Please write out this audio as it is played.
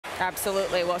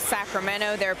Absolutely. Well,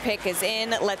 Sacramento, their pick is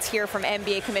in. Let's hear from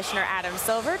NBA Commissioner Adam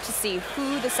Silver to see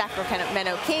who the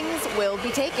Sacramento Kings will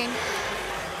be taking.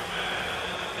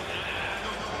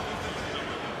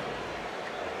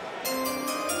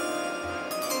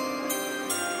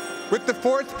 With the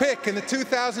 4th pick in the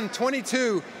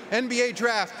 2022 NBA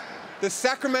Draft, the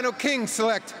Sacramento Kings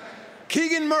select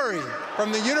Keegan Murray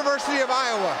from the University of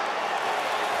Iowa.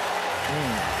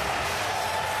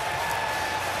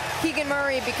 Keegan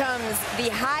Murray becomes the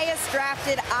highest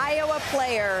drafted Iowa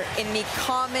player in the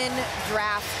common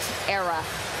draft era.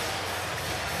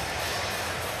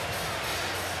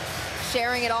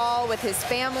 Sharing it all with his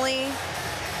family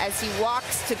as he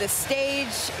walks to the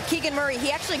stage. Keegan Murray,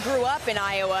 he actually grew up in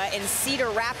Iowa, in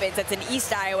Cedar Rapids. That's in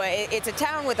East Iowa. It's a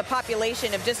town with a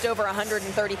population of just over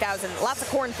 130,000, lots of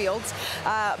cornfields.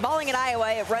 Balling at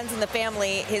Iowa, it runs in the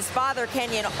family. His father,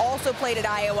 Kenyon, also played at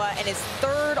Iowa and is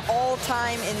 3rd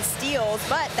all-time in steals,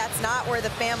 but that's not where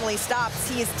the family stops.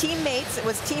 He was teammates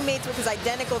with his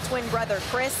identical twin brother,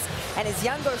 Chris, and his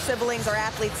younger siblings are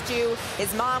athletes too.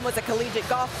 His mom was a collegiate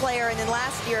golf player, and then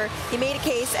last year, he made a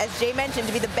case, as Jay mentioned,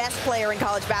 to be the best player in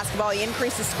college basketball. He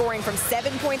increased his scoring from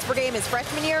 7 points per game his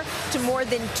freshman year to more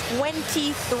than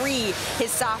 23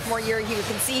 his sophomore year. You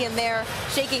can see him there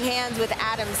shaking hands with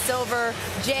Adam Silver.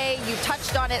 Jay, you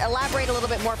touched on it. Elaborate a little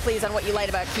bit more, please, on what you like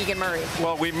about Keegan Murray.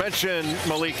 Well, we mentioned,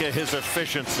 Malika, his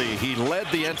efficiency. He led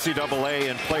the NCAA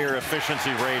in player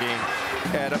efficiency rating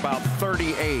at about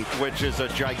 38, which is a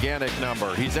gigantic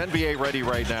number. He's NBA ready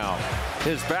right now.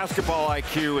 His basketball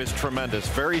IQ is tremendous.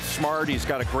 Very smart. He's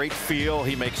got a great feel.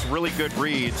 He makes really good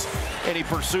reads, and he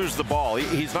pursues the ball.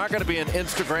 He's not going to be an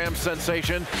Instagram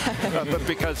sensation but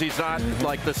because he's not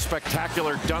like the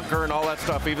spectacular dunker and all that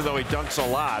stuff, even though he dunks a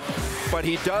lot. But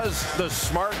he does the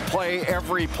smart play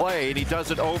every play, and he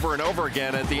does it over and over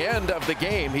again. At the end of the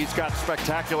game, he's got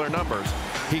spectacular numbers.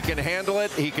 He can handle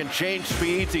it. He can change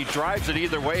speeds. He drives it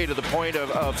either way to the point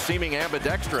of seeming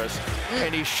ambidextrous,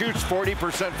 and he shoots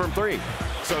 40% from 3.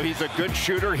 So he's a good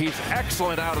shooter. He's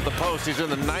excellent out of the post. He's in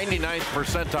the 99th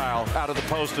percentile out of the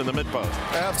post in the mid-post.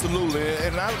 Absolutely,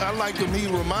 and I like him. He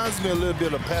reminds me a little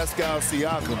bit of Pascal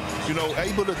Siakam. You know,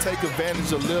 able to take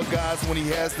advantage of little guys when he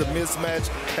has the mismatch,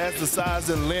 has the size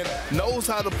and length, knows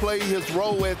how to play his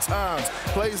role at times,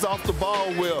 plays off the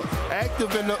ball well,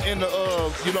 active in the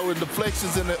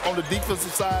deflections on the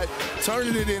defensive side,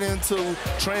 turning it into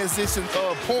transition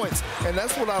points. And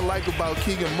that's what I like about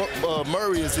Keegan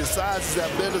Murray is his size, his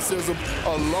athleticism,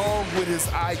 along with his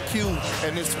IQ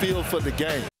and his feel for the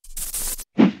game.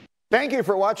 Thank you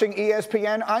for watching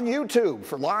ESPN on YouTube.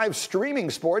 For live streaming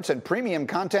sports and premium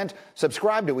content,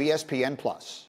 subscribe to ESPN+.